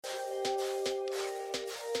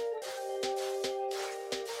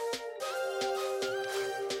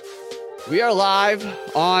We are live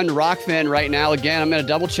on Rockfin right now. Again, I'm going to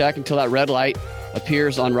double check until that red light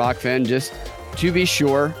appears on Rockfin, just to be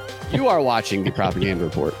sure. You are watching the Propaganda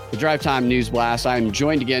Report, the Drive Time News Blast. I'm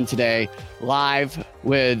joined again today live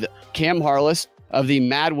with Cam Harless of the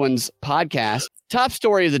Mad Ones podcast. Top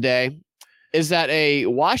story of the day is that a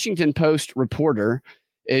Washington Post reporter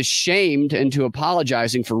is shamed into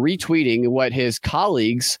apologizing for retweeting what his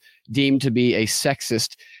colleagues deemed to be a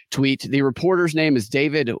sexist tweet. The reporter's name is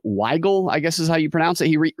David Weigel, I guess is how you pronounce it.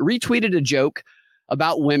 He retweeted a joke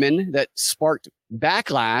about women that sparked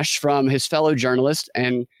backlash from his fellow journalists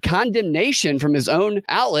and condemnation from his own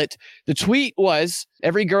outlet. The tweet was,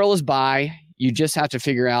 "Every girl is bi. You just have to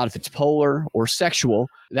figure out if it's polar or sexual."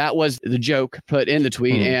 That was the joke put in the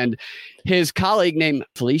tweet. And his colleague named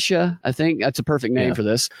Felicia, I think that's a perfect name for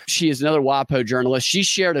this. She is another WaPo journalist. She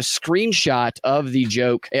shared a screenshot of the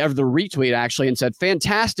joke, of the retweet actually, and said,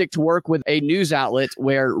 "Fantastic to work with a news outlet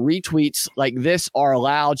where retweets like this are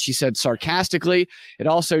allowed," she said sarcastically. It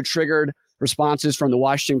also triggered responses from the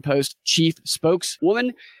Washington Post chief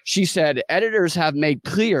spokeswoman. She said, "Editors have made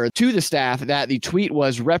clear to the staff that the tweet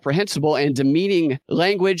was reprehensible and demeaning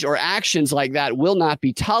language or actions like that will not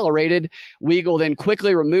be tolerated." Weigel then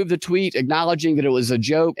quickly removed the tweet, acknowledging that it was a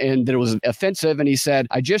joke and that it was offensive. And he said,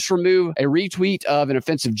 "I just removed a retweet of an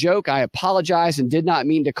offensive joke. I apologize and did not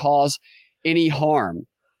mean to cause any harm."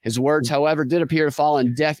 His words, however, did appear to fall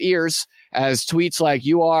on deaf ears as tweets like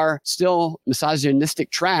 "You are still misogynistic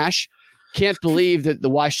trash. Can't believe that the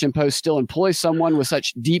Washington Post still employs someone with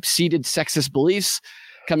such deep-seated sexist beliefs,"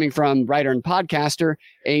 coming from writer and podcaster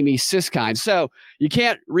Amy Siskind. So you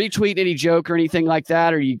can't retweet any joke or anything like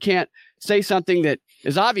that, or you can't say something that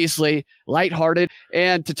is obviously lighthearted.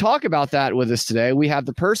 And to talk about that with us today, we have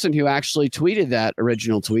the person who actually tweeted that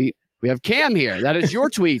original tweet. We have Cam here. That is your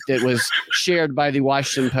tweet that was shared by the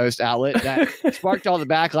Washington Post outlet that sparked all the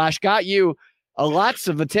backlash, got you lots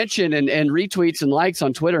of attention and retweets and likes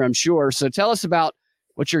on Twitter, I'm sure. So tell us about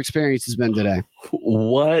what your experience has been today.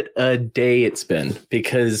 What a day it's been,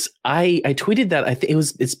 because I tweeted that. I think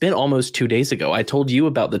it's been almost 2 days ago. I told you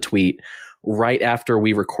about the tweet right after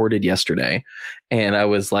we recorded yesterday. And I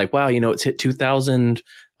was like, wow, it's hit 2,000,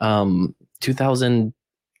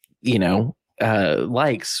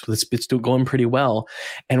 likes. It's still going pretty well.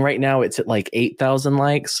 And right now it's at like 8,000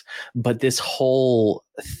 likes. But this whole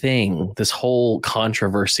thing, this whole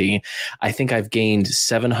controversy, I think I've gained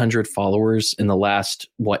 700 followers in the last,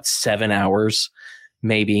 7 hours,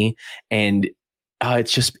 maybe. And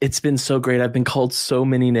it's been so great. I've been called so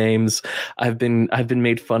many names. I've been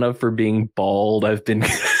made fun of for being bald. I've been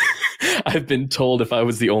I've been told if I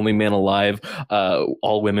was the only man alive,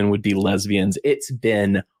 all women would be lesbians. It's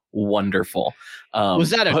been wonderful. Was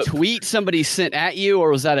that a tweet somebody sent at you, or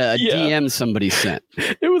was that a DM somebody sent?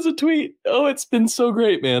 It was a tweet. Oh, it's been so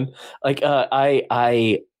great, man. Like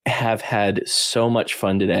I have had so much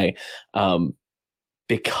fun today,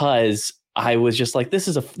 because I was just like, this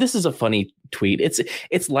is a funny tweet.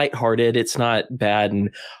 It's lighthearted. It's not bad. And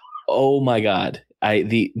oh my God,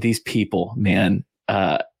 these people, man,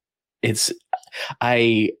 I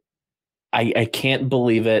can't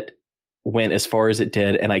believe it went as far as it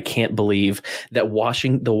did, and I can't believe that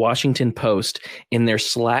the Washington Post in their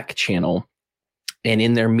Slack channel and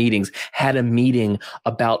in their meetings had a meeting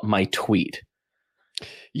about my tweet.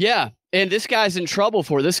 Yeah, and this guy's in trouble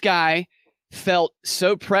for this guy felt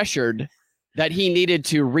so pressured that he needed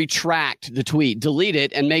to retract the tweet, delete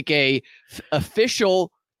it, and make a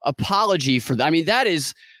official apology for that. I mean, that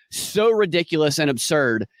is so ridiculous and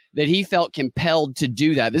absurd that he felt compelled to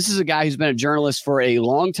do that. This is a guy who's been a journalist for a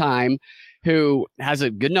long time, who has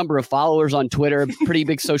a good number of followers on Twitter, pretty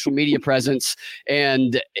big social media presence,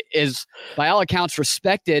 and is, by all accounts,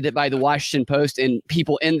 respected by the Washington Post and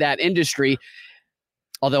people in that industry.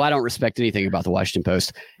 Although I don't respect anything about the Washington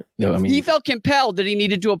Post. No, I mean, he felt compelled that he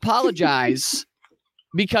needed to apologize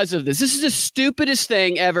because of this. This is the stupidest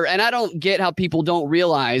thing ever. And I don't get how people don't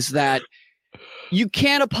realize that you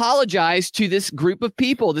can't apologize to this group of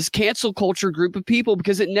people, this cancel culture group of people,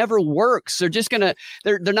 because it never works. They're just going to,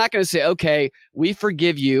 they're not going to say, okay, we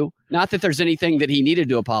forgive you. Not that there's anything that he needed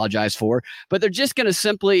to apologize for, but they're just going to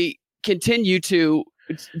simply continue to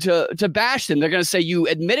bash them. They're going to say, you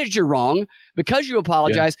admitted you're wrong because you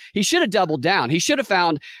apologize. Yeah. He should have doubled down. He should have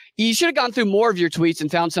gone through more of your tweets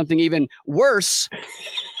and found something even worse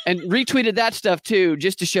and retweeted that stuff too,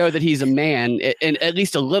 just to show that he's a man, and at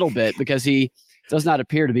least a little bit, because he does not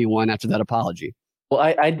appear to be one after that apology. Well,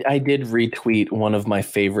 I did retweet one of my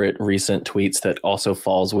favorite recent tweets that also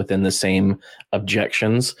falls within the same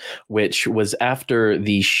objections, which was after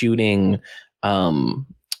the shooting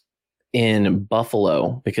in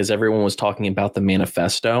Buffalo, because everyone was talking about the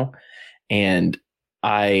manifesto. And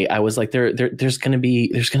I was like, there's gonna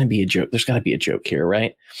be a joke. There's gotta be a joke here,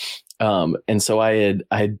 right? And so I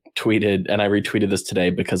tweeted, and I retweeted this today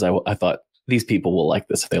because I thought these people will like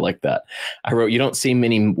this if they like that. I wrote, "You don't see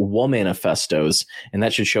many wool manifestos, and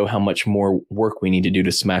that should show how much more work we need to do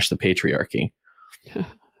to smash the patriarchy."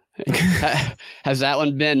 Has that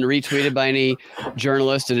one been retweeted by any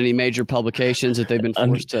journalists and any major publications that they've been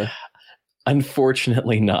forced to?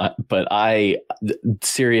 Unfortunately not, but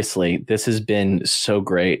seriously, this has been so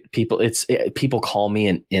great. People call me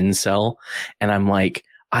an incel, and I'm like,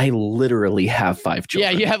 I literally have 5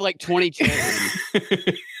 children. Yeah, you have like 20 children.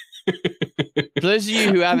 For those of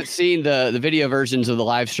you who haven't seen the video versions of the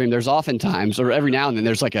live stream, there's oftentimes, or every now and then,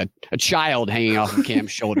 there's like a child hanging off of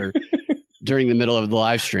Cam's shoulder during the middle of the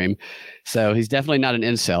live stream. So he's definitely not an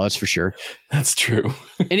incel, that's for sure. That's true.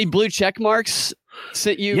 Any blue check marks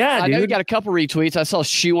sent you? Yeah, I know you got a couple retweets. I saw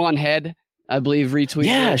Shoe on Head, I believe, retweeted.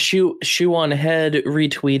 Yeah, Shoe on Head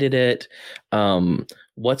retweeted it.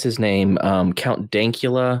 What's his name? Count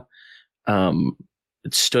Dankula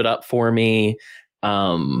stood up for me.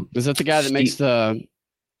 Is that the guy that makes the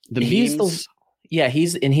memes?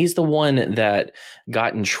 He's the one that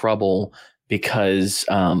got in trouble because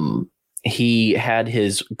he had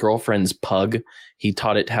his girlfriend's pug. He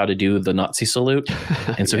taught it how to do the Nazi salute,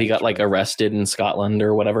 and so he got like arrested in Scotland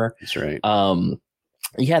or whatever. That's right.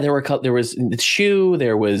 There was Shoe,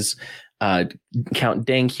 there was Count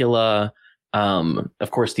Dankula,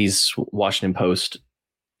 of course these Washington Post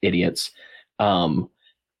idiots. But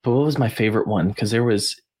what was my favorite one? Because there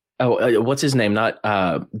was what's his name? Not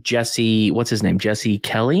Jesse. What's his name? Jesse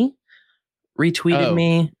Kelly retweeted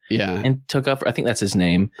me. Yeah, and took up. I think that's his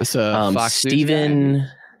name. It's Fox Stephen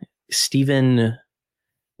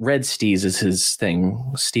Red Steez is his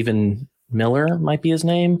thing. Stephen Miller might be his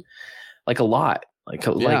name. Like a lot. Like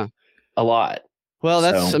a lot. Well,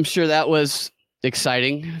 I'm sure that was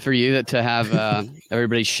exciting for you to have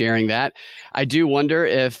everybody sharing that. I do wonder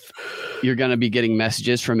if you're going to be getting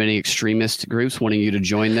messages from any extremist groups wanting you to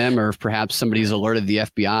join them, or if perhaps somebody's alerted the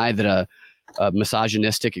FBI that a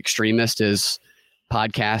misogynistic extremist is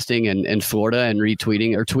podcasting in Florida and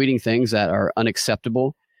retweeting or tweeting things that are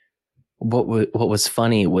unacceptable. What was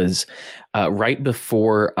funny was right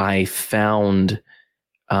before I found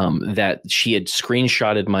that she had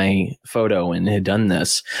screenshotted my photo and had done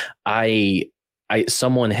this,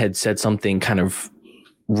 someone had said something kind of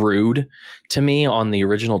rude to me on the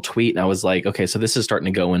original tweet, and I was like, okay, so this is starting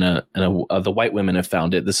to go in the white women have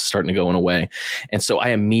found it. This is starting to go in a way, and so I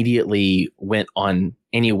immediately went on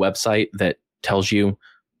any website that tells you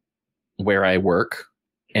where I work,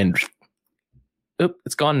 and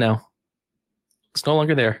it's gone now. It's no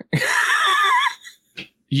longer there.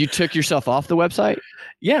 You took yourself off the website?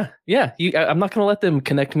 Yeah. I'm not going to let them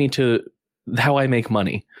connect me to how I make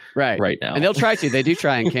money right now. And they'll try to. They do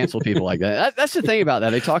try and cancel people like that. That's the thing about that.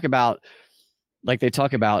 They talk about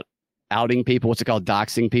outing people. What's it called?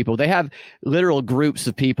 Doxing people. They have literal groups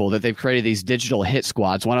of people that they've created, these digital hit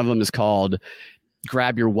squads. One of them is called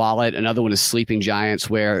Grab Your Wallet. Another one is Sleeping Giants,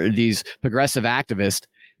 where these progressive activists,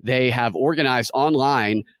 they have organized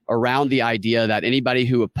online around the idea that anybody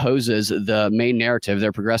who opposes the main narrative,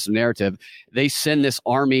 their progressive narrative, they send this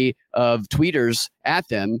army of tweeters at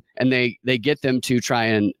them, and they get them to try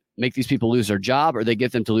and make these people lose their job, or they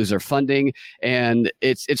get them to lose their funding. And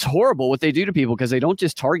it's horrible what they do to people, because they don't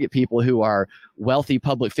just target people who are wealthy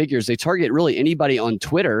public figures. They target really anybody on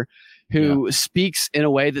Twitter who speaks in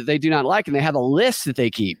a way that they do not like. And they have a list that they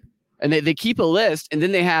keep, and they keep a list, and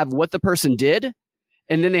then they have what the person did.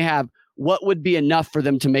 And then they have what would be enough for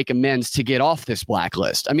them to make amends to get off this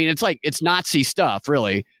blacklist. I mean, it's Nazi stuff,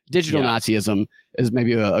 really. Digital Nazism is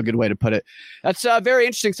maybe a good way to put it. That's very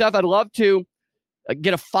interesting stuff. I'd love to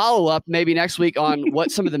get a follow-up maybe next week on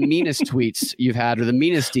what some of the meanest tweets you've had, or the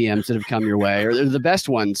meanest DMs that have come your way, or the best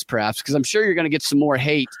ones, perhaps, because I'm sure you're going to get some more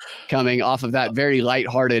hate coming off of that very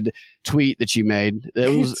lighthearted tweet that you made.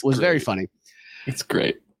 It was very funny. It's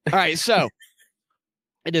great. All right, so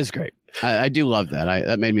it is great. I do love that.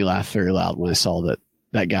 That made me laugh very loud when I saw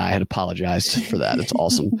that guy had apologized for that. It's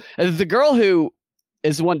awesome. The girl who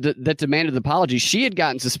is the one that demanded the apology, she had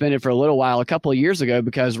gotten suspended for a little while a couple of years ago,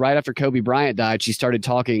 because right after Kobe Bryant died, she started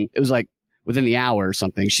talking. It was like within the hour or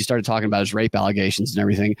something. She started talking about his rape allegations and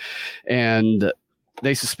everything. And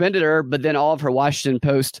they suspended her, but then all of her Washington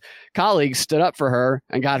Post colleagues stood up for her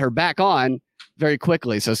and got her back on very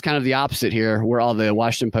quickly. So it's kind of the opposite here, where all the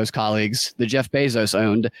Washington Post colleagues that Jeff Bezos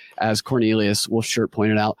owned, as Cornelius Wolfshirt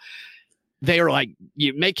pointed out, they were like,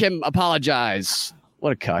 you make him apologize.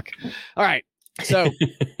 What a cuck. All right. So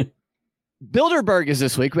Bilderberg is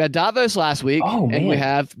this week. We had Davos last week, and we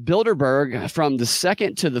have Bilderberg from the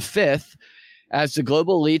 2nd to the 5th as the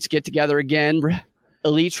global elites get together again.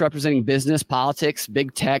 Elites representing business, politics,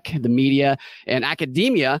 big tech, the media, and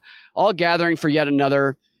academia, all gathering for yet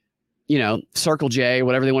another, Circle J,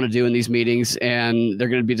 whatever they want to do in these meetings. And they're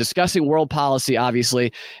going to be discussing world policy,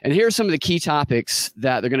 obviously. And here are some of the key topics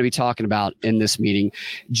that they're going to be talking about in this meeting: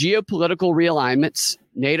 geopolitical realignments,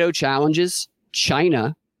 NATO challenges,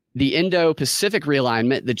 China, the Indo-Pacific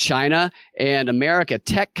realignment, the China and America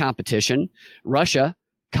tech competition, Russia,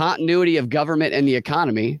 continuity of government and the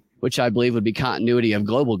economy, which I believe would be continuity of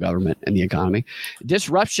global government and the economy,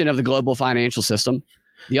 disruption of the global financial system,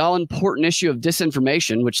 the all-important issue of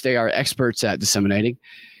disinformation, which they are experts at disseminating,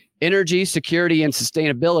 energy, security, and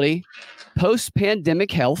sustainability,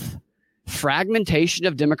 post-pandemic health, fragmentation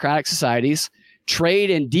of democratic societies,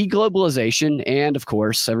 trade and deglobalization, and, of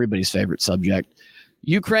course, everybody's favorite subject,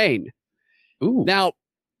 Ukraine. Ooh. Now,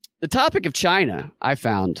 the topic of China, I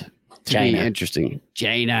found to be interesting.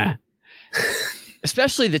 China.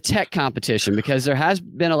 Especially the tech competition, because there has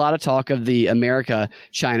been a lot of talk of the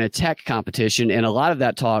America-China tech competition, and a lot of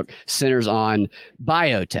that talk centers on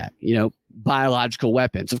biotech, biological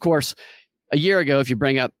weapons. Of course, a year ago, if you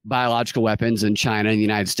bring up biological weapons in China and the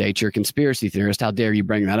United States, you're a conspiracy theorist. How dare you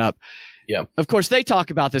bring that up? Yeah. Of course, they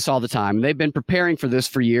talk about this all the time. They've been preparing for this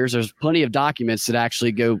for years. There's plenty of documents that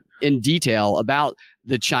actually go in detail about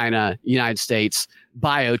the China-United States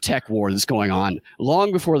biotech war that's going on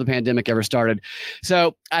long before the pandemic ever started.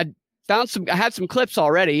 So I had some clips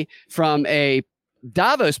already from a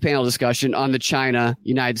Davos panel discussion on the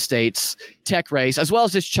China-United States tech race, as well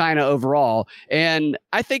as just China overall. And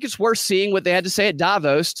I think it's worth seeing what they had to say at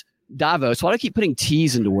Davos. Davos. Why do I keep putting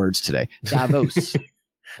T's into words today? Davos.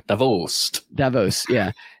 Davos.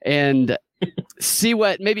 Yeah. And see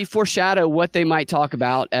maybe foreshadow what they might talk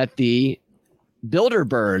about at the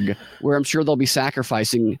Bilderberg, where I'm sure they'll be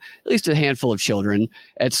sacrificing at least a handful of children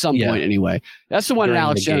at some point anyway. That's the one that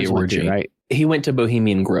Alex Jones went to, right? He went to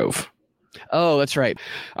Bohemian Grove. Oh, that's right.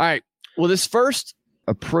 All right. Well, this first,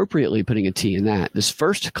 appropriately putting a T in that, this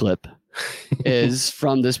first clip is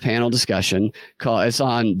from this panel discussion. It's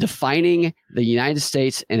on defining the United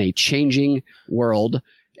States in a changing world.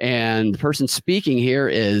 And the person speaking here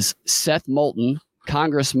is Seth Moulton,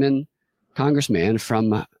 congressman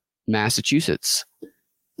from Massachusetts.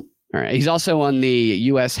 All right. He's also on the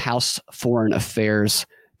U.S. House Foreign Affairs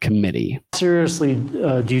Committee. Seriously,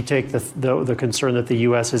 do you take the concern that the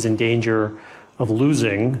U.S. is in danger of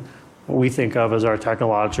losing what we think of as our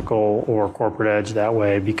technological or corporate edge that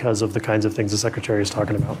way because of the kinds of things the Secretary is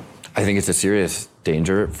talking about? I think it's a serious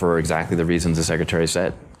danger for exactly the reasons the Secretary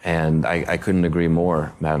said. And I couldn't agree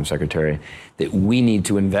more, Madam Secretary, that we need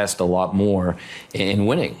to invest a lot more in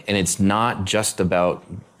winning. And it's not just about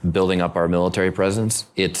building up our military presence.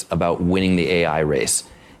 It's about winning the AI race.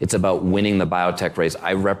 It's about winning the biotech race.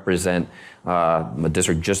 I represent a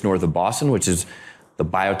district just north of Boston, which is the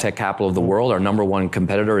biotech capital of the world. Our number one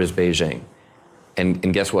competitor is Beijing. And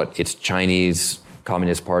guess what? It's Chinese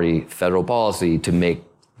Communist Party federal policy to make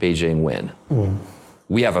Beijing win.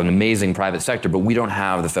 We have an amazing private sector, but we don't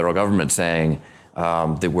have the federal government saying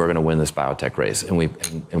that we're going to win this biotech race, and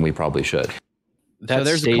we probably should. So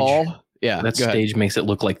there's a call. Yeah, that stage makes it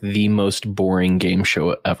look like the most boring game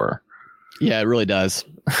show ever. Yeah, it really does.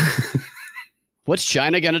 What's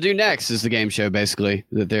China going to do next is the game show, basically,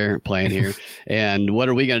 that they're playing here. And what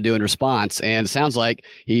are we going to do in response? And it sounds like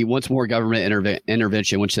he wants more government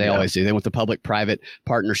intervention, which they always do. They want the public-private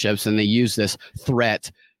partnerships, and they use this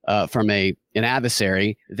threat from an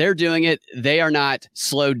adversary. They're doing it. They are not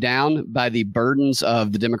slowed down by the burdens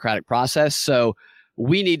of the democratic process. So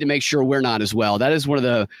we need to make sure we're not as well. That is one of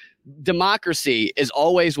the democracy is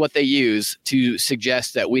always what they use to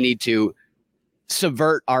suggest that we need to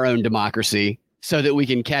subvert our own democracy so that we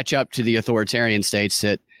can catch up to the authoritarian states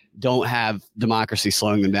that don't have democracy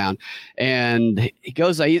slowing them down. And he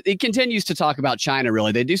continues to talk about China,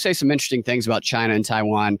 really. They do say some interesting things about China and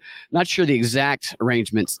Taiwan. Not sure the exact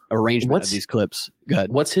arrangement of these clips. Go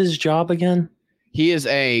ahead. What's his job again? He is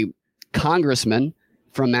a congressman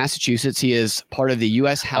from Massachusetts. He is part of the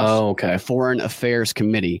U.S. House Foreign Affairs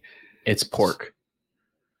Committee. It's pork.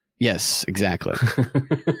 Yes, exactly.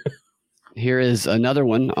 Here is another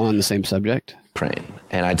one on the same subject. Ukraine.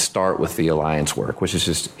 And I'd start with the alliance work, which is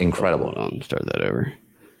just incredible. Hold on, start that over.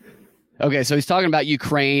 Okay, so he's talking about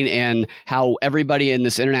Ukraine and how everybody in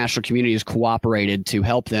this international community has cooperated to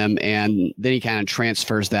help them. And then he kind of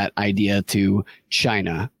transfers that idea to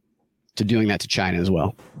China, to doing that to China as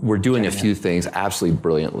well. We're doing a few things absolutely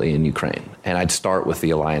brilliantly in Ukraine. And I'd start with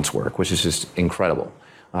the alliance work, which is just incredible.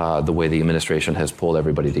 the way the administration has pulled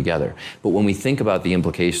everybody together. But when we think about the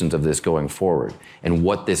implications of this going forward and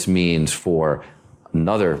what this means for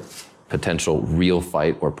another potential real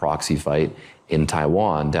fight or proxy fight in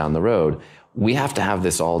Taiwan down the road, we have to have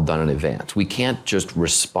this all done in advance. We can't just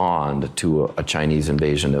respond to a Chinese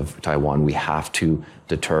invasion of Taiwan. We have to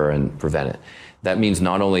deter and prevent it. That means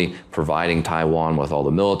not only providing Taiwan with all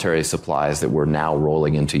the military supplies that we're now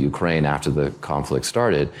rolling into Ukraine after the conflict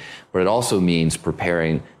started, but it also means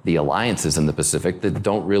preparing the alliances in the Pacific that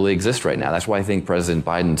don't really exist right now. That's why I think President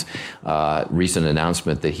Biden's recent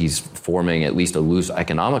announcement that he's forming at least a loose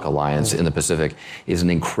economic alliance in the Pacific is an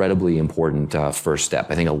incredibly important first step.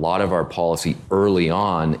 I think a lot of our policy early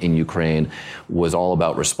on in Ukraine was all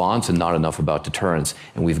about response and not enough about deterrence,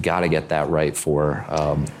 and we've got to get that right for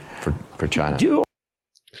China.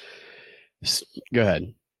 Go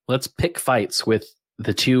ahead. Let's pick fights with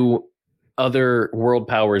the two other world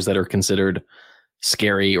powers that are considered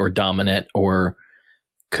scary or dominant or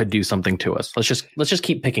could do something to us. Let's just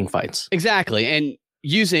keep picking fights. Exactly. And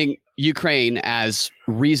using Ukraine as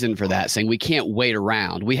reason for that, saying we can't wait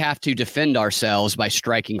around. We have to defend ourselves by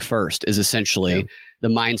striking first is essentially the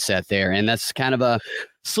mindset there. And that's kind of a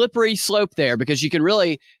slippery slope there, because you can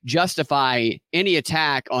really justify any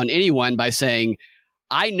attack on anyone by saying,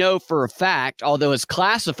 I know for a fact, although it's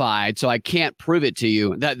classified, so I can't prove it to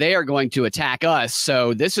you, that they are going to attack us.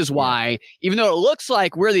 So this is why, even though it looks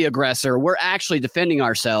like we're the aggressor, we're actually defending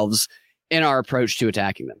ourselves in our approach to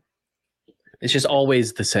attacking them. It's just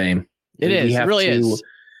always the same. It really is.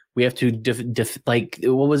 We have to like,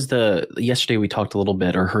 what was yesterday we talked a little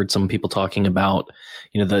bit or heard some people talking about,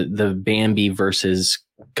 the Bambi versus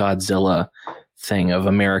Godzilla thing of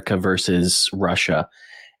America versus Russia.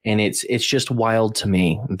 And it's just wild to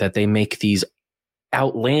me that they make these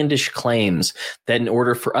outlandish claims that in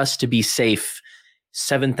order for us to be safe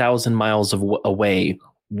 7,000 miles away,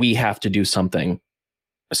 we have to do something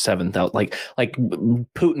 7,000. Like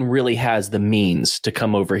Putin really has the means to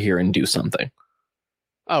come over here and do something.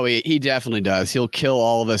 Oh, he definitely does. He'll kill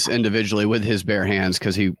all of us individually with his bare hands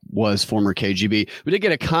because he was former KGB. We did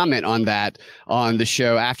get a comment on that on the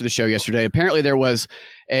show after the show yesterday. Apparently there was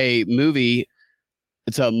a movie.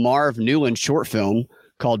 It's a Marv Newland short film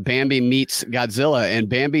called Bambi Meets Godzilla, and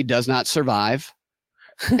Bambi does not survive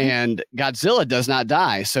and Godzilla does not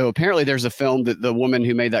die. So apparently there's a film that the woman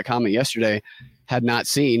who made that comment yesterday had not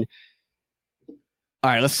seen.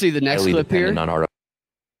 All right, let's see the next clip here.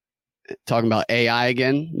 Talking about AI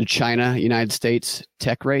again, the China-United States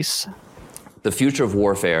tech race. The future of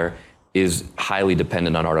warfare is highly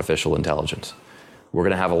dependent on artificial intelligence. We're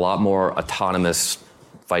going to have a lot more autonomous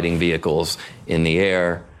fighting vehicles in the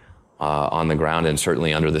air, on the ground, and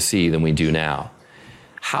certainly under the sea than we do now.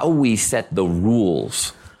 How we set the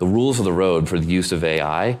rules of the road for the use of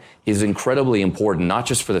AI is incredibly important, not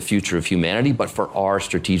just for the future of humanity, but for our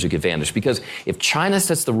strategic advantage. Because if China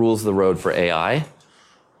sets the rules of the road for AI...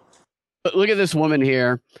 Look at this woman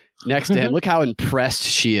here next to him. Look how impressed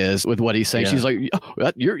she is with what he's saying. Yeah. She's like,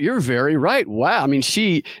 oh, you're very right. Wow. I mean,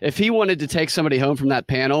 if he wanted to take somebody home from that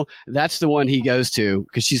panel, that's the one he goes to,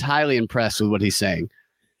 because she's highly impressed with what he's saying.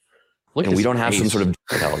 And we don't have some sort of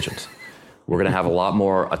intelligence. We're going to have a lot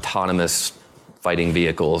more autonomous fighting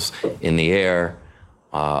vehicles in the air,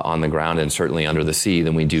 on the ground, and certainly under the sea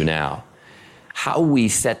than we do now. How we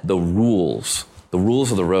set the rules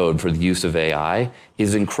of the road for the use of AI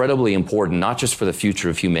is incredibly important, not just for the future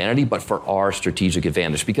of humanity, but for our strategic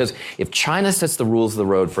advantage. Because if China sets the rules of the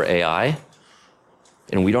road for AI,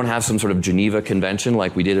 and we don't have some sort of Geneva Convention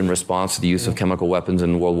like we did in response to the use of chemical weapons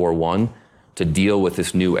in World War I to deal with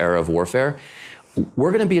this new era of warfare,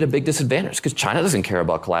 we're going to be at a big disadvantage, because China doesn't care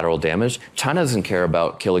about collateral damage. China doesn't care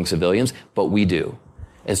about killing civilians, but we do.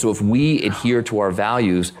 And so if we adhere to our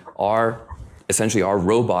values, essentially our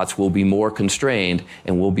robots will be more constrained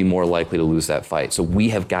and we'll be more likely to lose that fight. So we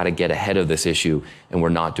have got to get ahead of this issue, and we're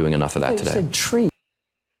not doing enough of that today.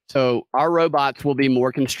 So our robots will be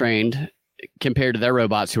more constrained compared to their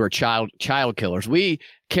robots who are child killers. We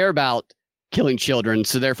care about killing children,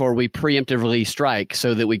 so therefore we preemptively strike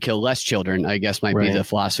so that we kill less children, I guess might be the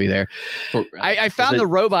philosophy there. I found the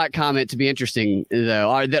robot comment to be interesting,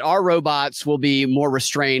 though, that our robots will be more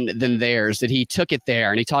restrained than theirs, that he took it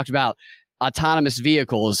there and he talked about autonomous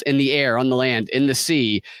vehicles in the air, on the land, in the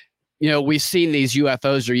sea. We've seen these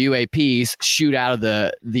UFOs or UAPs shoot out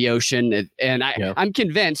of the ocean. And I'm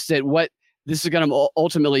convinced that what this is going to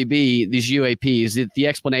ultimately be, these UAPs, that the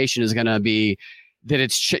explanation is going to be that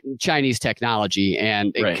it's Chinese technology,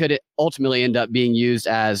 and it could ultimately end up being used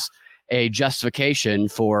as a justification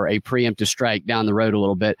for a preemptive strike down the road a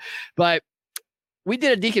little bit. But we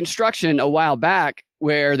did a deconstruction a while back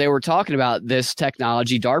where they were talking about this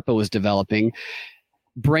technology DARPA was developing,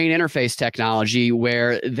 brain interface technology,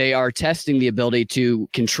 where they are testing the ability to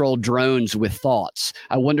control drones with thoughts.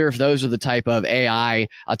 I wonder if those are the type of AI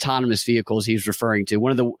autonomous vehicles he's referring to.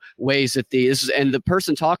 One of the ways that and the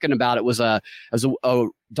person talking about it was a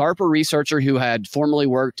DARPA researcher who had formerly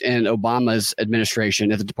worked in Obama's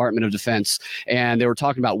administration at the Department of Defense. And they were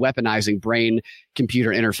talking about weaponizing brain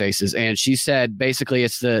computer interfaces. And she said, basically,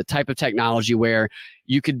 it's the type of technology where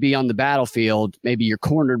you could be on the battlefield, maybe you're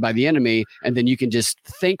cornered by the enemy, and then you can just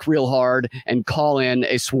think real hard and call in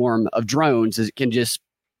a swarm of drones that can just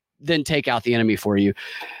then take out the enemy for you.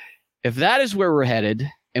 If that is where we're headed,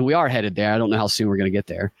 and we are headed there, I don't know how soon we're going to get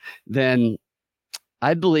there, then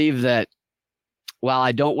I believe that while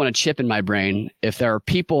I don't want a chip in my brain, if there are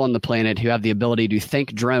people on the planet who have the ability to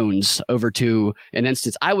think drones over to an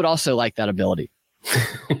instance, I would also like that ability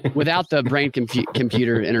without the brain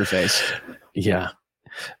computer interface. Yeah.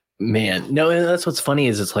 Man, no, and that's what's funny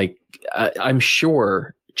is it's like, I'm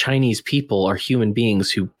sure Chinese people are human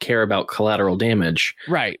beings who care about collateral damage.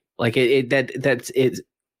 Right. Like it's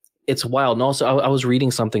wild. And also I was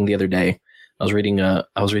reading something the other day. I was reading a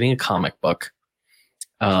comic book.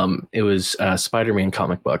 It was a Spider-Man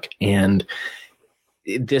comic book. And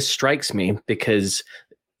this strikes me because,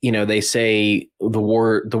 they say the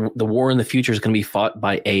war in the future is going to be fought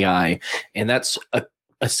by AI. And that's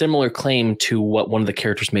a similar claim to what one of the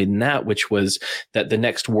characters made in that, which was that the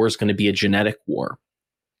next war is going to be a genetic war.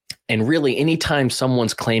 And really, anytime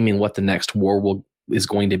someone's claiming what the next war is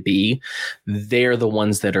going to be, they're the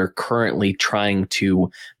ones that are currently trying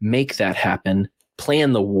to make that happen,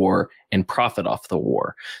 plan the war, and profit off the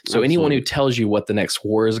war. So Absolutely. Anyone who tells you what the next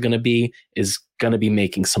war is going to be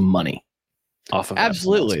making some money off of that.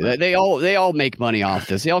 Absolutely. They all make money off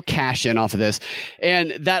this. They all cash in off of this.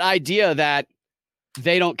 And that idea that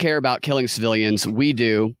they don't care about killing civilians, we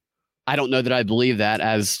do. I don't know that I believe that,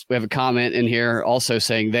 as we have a comment in here also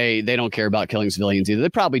saying they don't care about killing civilians either. They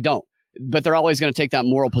probably don't, but they're always going to take that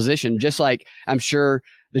moral position, just like I'm sure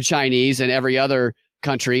the Chinese and every other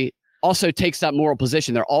country also takes that moral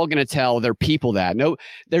position. They're all going to tell their people that. No,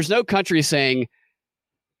 there's no country saying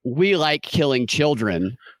we like killing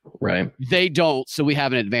children. Right. They don't, so we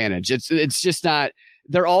have an advantage. It's just not.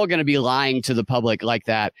 They're all going to be lying to the public like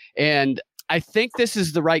that. And I think this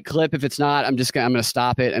is the right clip. If it's not, I'm going to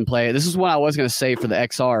stop it and play it. This is what I was going to say for the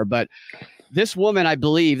XR, but this woman, I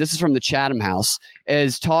believe, this is from the Chatham House,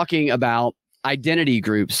 is talking about identity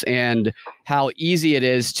groups and how easy it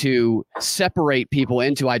is to separate people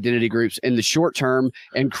into identity groups in the short term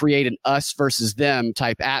and create an us versus them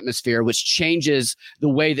type atmosphere, which changes the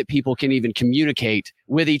way that people can even communicate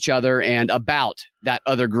with each other and about that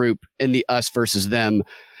other group in the us versus them.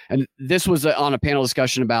 And this was on a panel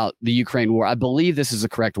discussion about the Ukraine war. I believe this is the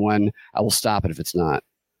correct one. I will stop it if it's not.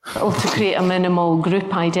 To create a minimal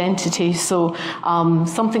group identity. So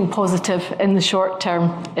something positive in the short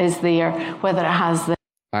term is there, whether it has the...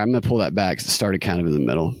 I'm going to pull that back because it started kind of in the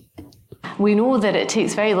middle. We know that it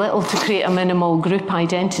takes very little to create a minimal group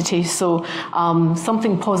identity, so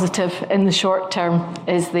something positive in the short term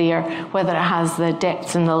is there, whether it has the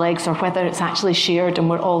depths and the legs or whether it's actually shared and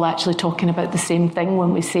we're all actually talking about the same thing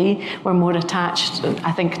when we say we're more attached.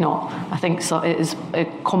 I think not. I think so. It is a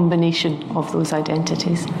combination of those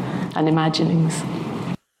identities and imaginings.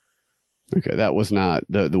 Okay, that was not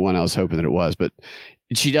the one I was hoping that it was, but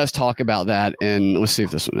she does talk about that, and let's see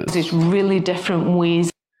if this one is. There's really different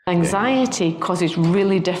ways. Anxiety causes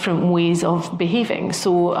really different ways of behaving.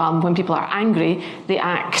 So when people are angry, they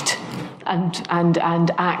act and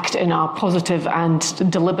act in a positive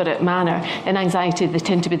and deliberate manner. In anxiety, they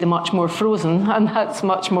tend to be the much more frozen, and that's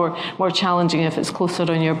much more challenging if it's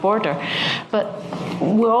closer on your border. But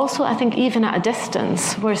we're also, I think, even at a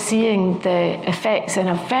distance, we're seeing the effects in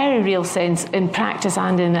a very real sense in practice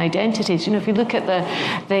and in identities. If you look at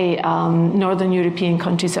the Northern European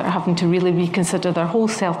countries that are having to really reconsider their whole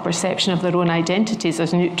self-perception of their own identities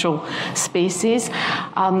as neutral spaces.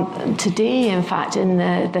 Today, in fact, in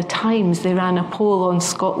the Times, they ran a poll on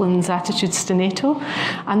Scotland's attitudes to NATO,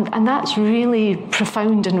 and that's really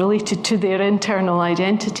profound and related to their internal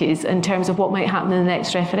identities in terms of what might happen in the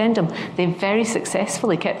next referendum. They very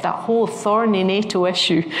successfully kept that whole thorny NATO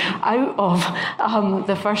issue out of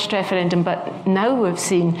the first referendum, but now we've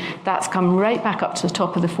seen that's come right back up to the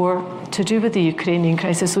top of the fore to do with the Ukrainian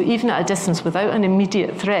crisis. So even at a distance, without an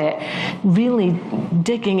immediate threat, really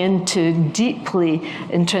digging into deeply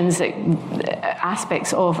intrinsic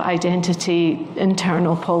aspects of identity,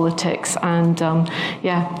 internal politics, and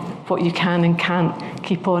what you can and can't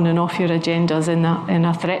keep on and off your agendas in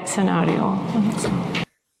a threat scenario.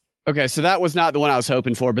 Okay, so that was not the one I was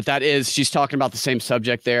hoping for, but she's talking about the same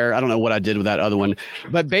subject there. I don't know what I did with that other one,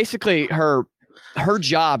 but basically her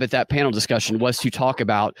job at that panel discussion was to talk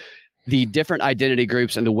about the different identity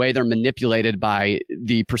groups and the way they're manipulated by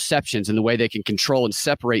the perceptions and the way they can control and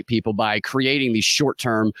separate people by creating these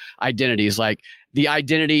short-term identities, like the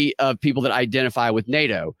identity of people that identify with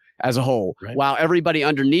NATO as a whole, right, while everybody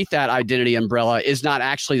underneath that identity umbrella is not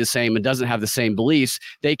actually the same and doesn't have the same beliefs.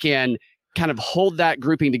 They can kind of hold that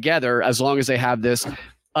grouping together as long as they have this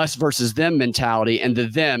us versus them mentality, and the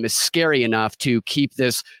them is scary enough to keep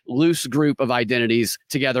this loose group of identities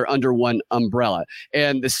together under one umbrella.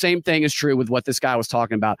 And the same thing is true with what this guy was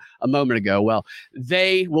talking about a moment ago. Well,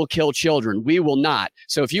 they will kill children. We will not.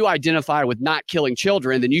 So if you identify with not killing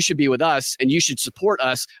children, then you should be with us and you should support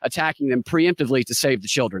us attacking them preemptively to save the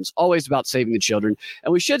children. It's always about saving the children,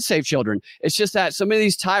 and we should save children. It's just that so many of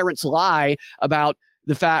these tyrants lie about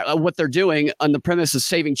the fact of what they're doing on the premise of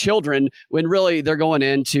saving children, when really they're going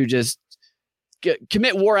in to just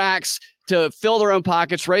commit war acts to fill their own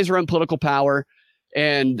pockets, raise their own political power,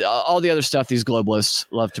 and all the other stuff these globalists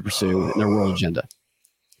love to pursue in their world agenda.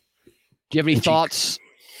 Do you have any thoughts?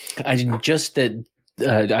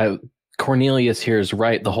 Cornelius here is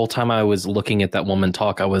right. The whole time I was looking at that woman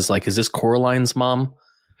talk, I was like, is this Coraline's mom?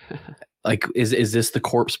 Like, is this the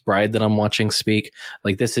corpse bride that I'm watching speak?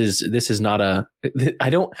 Like, this is not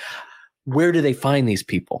where do they find these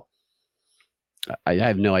people? I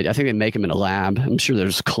have no idea. I think they make them in a lab. I'm sure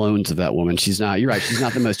there's clones of that woman. You're right. She's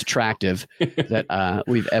not the most attractive that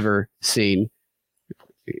we've ever seen.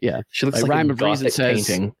 Yeah. She looks like Rhyme of Reason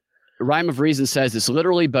painting. Rhyme of Reason says it's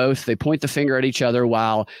literally both. They point the finger at each other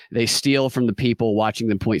while they steal from the people watching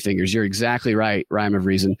them point fingers. You're exactly right, Rhyme of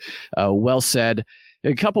Reason. Well said.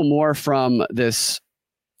 A couple more from this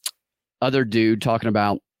other dude talking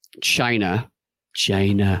about China.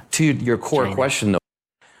 To your core question, though.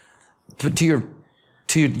 To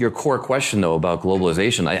your core question, though, about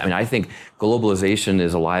globalization. I think globalization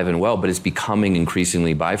is alive and well, but it's becoming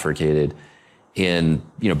increasingly bifurcated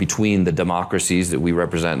between the democracies that we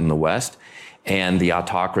represent in the West and the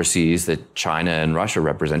autocracies that China and Russia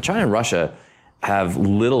represent. China and Russia have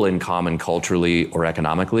little in common culturally or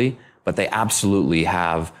economically, but they absolutely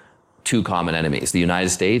have two common enemies, the United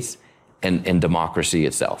States and democracy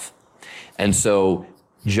itself. And so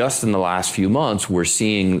just in the last few months, we're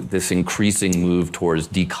seeing this increasing move towards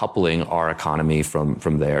decoupling our economy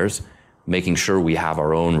from theirs, making sure we have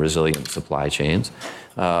our own resilient supply chains.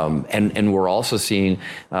 And we're also seeing,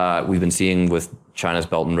 we've been seeing with China's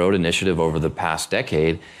Belt and Road Initiative over the past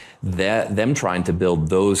decade, that them trying to build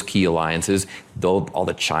those key alliances, all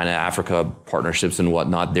the China-Africa partnerships and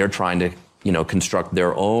whatnot, they're trying to, construct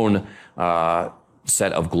their own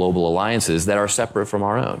set of global alliances that are separate from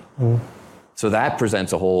our own. Mm. So that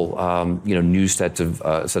presents a whole, new set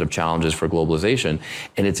of challenges for globalization,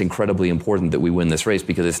 and it's incredibly important that we win this race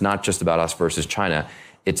because it's not just about us versus China.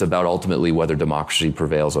 It's about ultimately whether democracy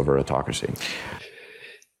prevails over autocracy.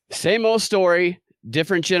 Same old story.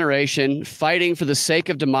 Different generation fighting for the sake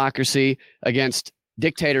of democracy against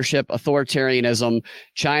dictatorship, authoritarianism.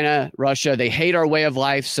 China, Russia, they hate our way of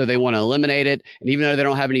life, so they want to eliminate it. And even though they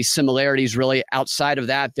don't have any similarities really outside of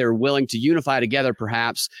that, they're willing to unify together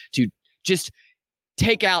perhaps to just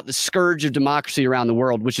take out the scourge of democracy around the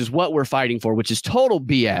world, which is what we're fighting for, which is total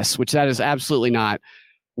BS, which that is absolutely not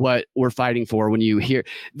what we're fighting for. When you hear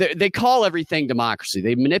they call everything democracy,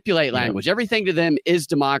 they manipulate language. Yeah. Everything to them is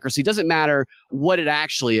democracy. Doesn't matter what it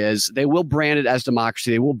actually is. They will brand it as democracy.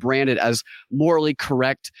 They will brand it as morally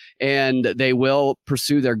correct, and they will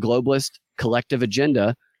pursue their globalist collective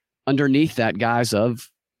agenda underneath that guise of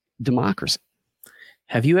democracy.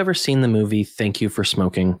 Have you ever seen the movie Thank You for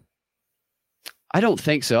Smoking? I don't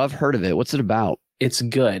think so. I've heard of it. What's it about? It's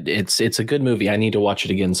good. It's a good movie. I need to watch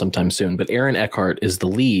it again sometime soon. But Aaron Eckhart is the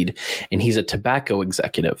lead, and he's a tobacco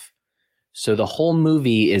executive. So the whole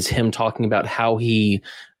movie is him talking about how he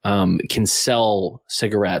can sell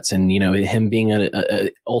cigarettes, and him being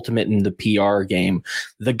a ultimate in the PR game.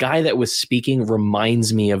 The guy that was speaking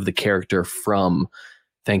reminds me of the character from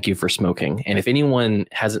Thank You for Smoking. And if anyone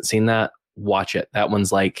hasn't seen that, watch it. That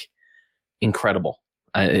one's like incredible.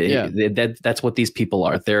 That's what these people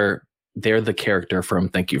are. They're the character from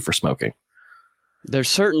Thank You for Smoking. They're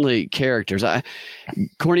certainly characters.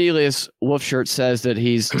 Cornelius Wolfshirt says that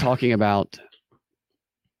he's talking about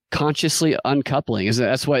consciously uncoupling. Isn't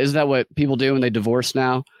that what people do when they divorce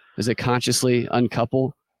now? Is they consciously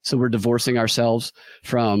uncouple? So we're divorcing ourselves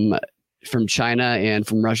from China and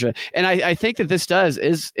from Russia. And I think that this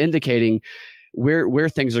is indicating where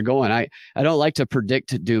things are going. I don't like to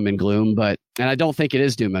predict doom and gloom, and I don't think it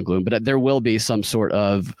is doom and gloom, but there will be some sort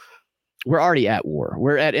of we're already at war.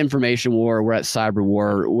 We're at information war. We're at cyber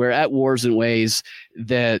war. We're at wars in ways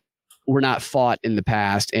that were not fought in the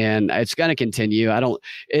past, and it's going to continue.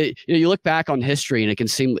 You look back on history, and it can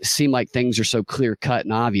seem like things are so clear cut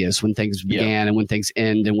and obvious when things began and when things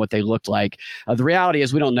end and what they looked like. The reality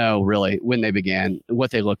is we don't know really when they began, what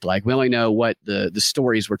they looked like. We only know what the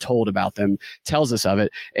stories were told about them tells us of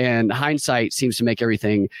it, and hindsight seems to make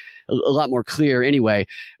everything a lot more clear. Anyway,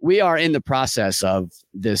 we are in the process of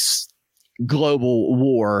this global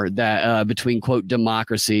war that between quote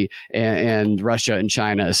democracy and Russia and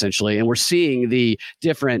China essentially, and we're seeing the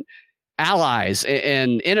different allies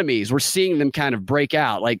and enemies. We're seeing them kind of break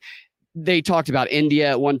out. Like they talked about India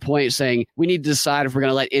at one point saying we need to decide if we're going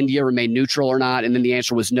to let India remain neutral or not, and then the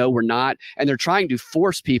answer was no, we're not. And they're trying to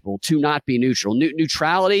force people to not be neutral.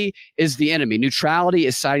 Neutrality is the enemy. Neutrality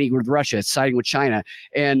is siding with Russia. It's siding with China,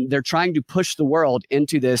 and they're trying to push the world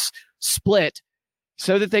into this split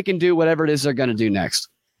so that they can do whatever it is they're going to do next.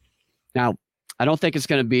 Now, I don't think it's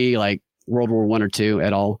going to be like World War I or II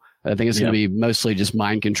at all. I think it's going to be mostly just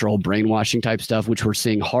mind control, brainwashing type stuff, which we're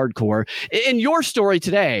seeing hardcore. In your story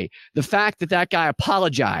today, the fact that guy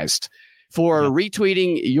apologized for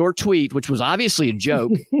retweeting your tweet, which was obviously a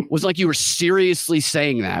joke, was like you were seriously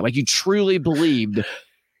saying that. Like you truly believed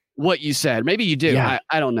what you said. Maybe you do. Yeah.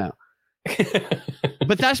 I don't know.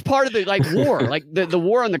 But that's part of the war, like the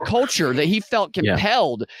war on the culture that he felt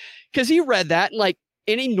compelled because he read that and like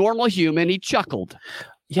any normal human, he chuckled.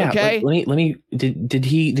 Yeah. Okay. Let me.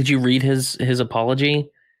 Did you read his apology?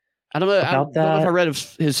 I don't know. I don't know if I read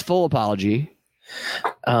his full apology.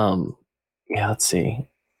 Yeah. Let's see.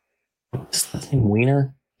 Is that name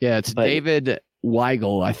Wiener? Yeah, it's David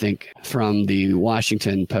Weigel, I think, from the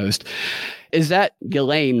Washington Post. Is that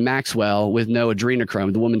Ghislaine Maxwell with no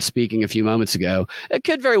adrenochrome, the woman speaking a few moments ago? It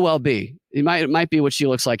could very well be. It might be what she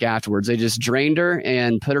looks like afterwards. They just drained her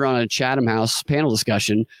and put her on a Chatham House panel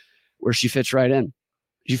discussion where she fits right in.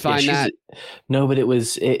 Did you find that? No, but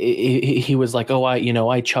he was like, oh,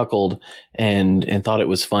 I chuckled and thought it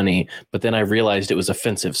was funny, but then I realized it was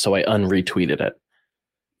offensive, so I unretweeted it.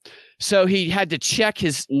 So he had to check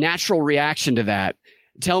his natural reaction to that,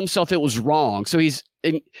 tell himself it was wrong. So he's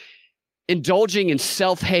indulging in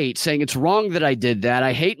self-hate, saying it's wrong that I did that.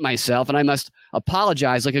 I hate myself and I must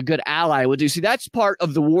apologize like a good ally would do. See, that's part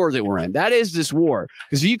of the war that we're in. That is this war.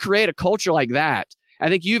 Because if you create a culture like that, I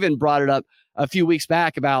think you even brought it up a few weeks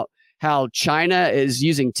back about how China is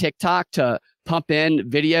using TikTok to pump in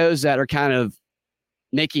videos that are kind of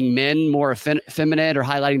making men more effeminate or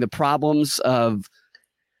highlighting the problems of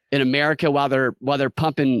in America while they're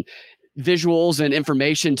pumping visuals and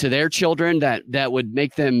information to their children that would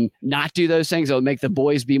make them not do those things. That would make the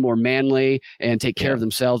boys be more manly and take care of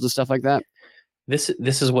themselves and stuff like that. This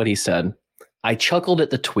is what he said. I chuckled at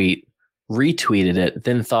the tweet, retweeted it,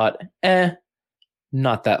 then thought,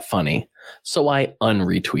 not that funny. So I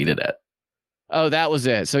unretweeted it. Oh, that was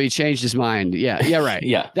it. So he changed his mind. Yeah, right.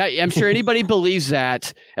 Yeah. I'm sure anybody believes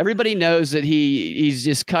that. Everybody knows that he's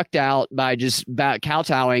just cucked out by just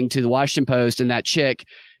kowtowing to the Washington Post and that chick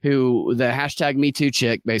who the hashtag #MeToo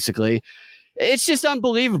chick, basically. It's just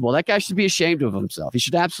unbelievable. That guy should be ashamed of himself. He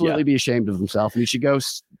should absolutely be ashamed of himself. And he should go.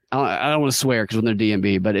 I don't want to swear because we're in the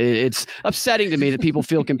DNB, but it's upsetting to me that people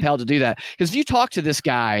feel compelled to do that. Because if you talk to this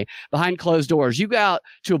guy behind closed doors, you go out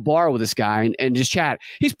to a bar with this guy and just chat.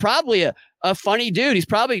 He's probably a funny dude. He's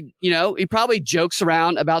probably, he probably jokes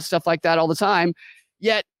around about stuff like that all the time.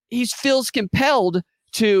 Yet he feels compelled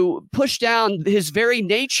to push down his very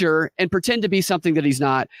nature and pretend to be something that he's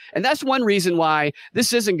not. And that's one reason why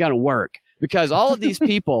this isn't going to work, because all of these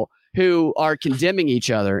people who are condemning each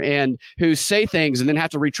other and who say things and then have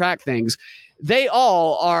to retract things, they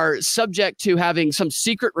all are subject to having some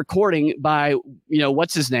secret recording by,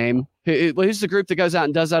 what's his name? Who's the group that goes out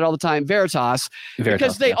and does that all the time? Veritas.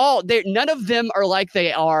 Because none of them are like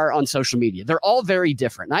they are on social media. They're all very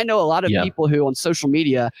different. And I know a lot of people who on social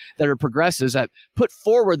media that are progressives that put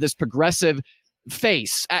forward this progressive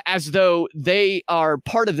face as though they are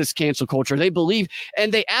part of this cancel culture. They believe,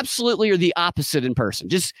 and they absolutely are the opposite in person,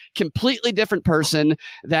 just completely different person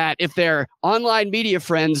that if their online media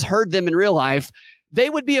friends heard them in real life, they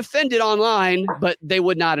would be offended online, but they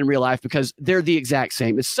would not in real life because they're the exact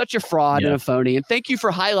same. It's such a fraud and a phony. And thank you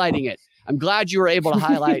for highlighting it. I'm glad you were able to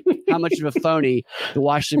highlight how much of a phony the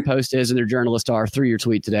Washington Post is and their journalists are through your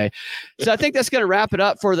tweet today. So I think that's going to wrap it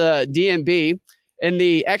up for the DNB. In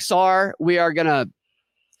the XR, we are going to,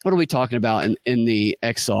 what are we talking about in the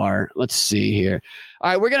XR? Let's see here.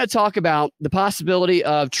 All right, we're going to talk about the possibility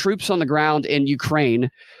of troops on the ground in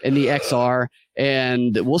Ukraine in the XR,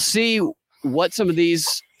 and we'll see what some of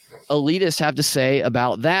these elitists have to say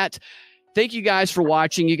about that. Thank you guys for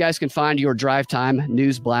watching. You guys can find your Drive Time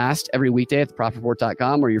News Blast every weekday at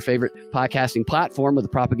thepropreport.com or your favorite podcasting platform with the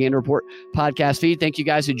Propaganda Report podcast feed. Thank you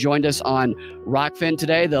guys who joined us on Rockfin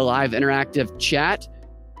today, the live interactive chat.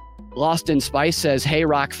 Lost in Spice says, hey,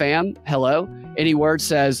 Rock fam. Hello. Any Word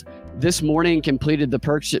says, this morning completed the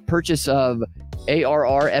purchase of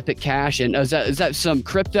ARR Epic Cash. And is that some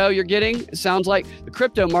crypto you're getting? It sounds like the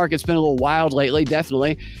crypto market's been a little wild lately,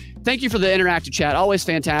 definitely. Thank you for the interactive chat. Always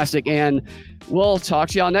fantastic. And we'll talk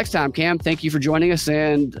to y'all next time. Cam, thank you for joining us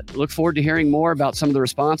and look forward to hearing more about some of the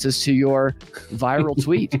responses to your viral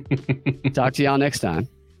tweet. Talk to y'all next time.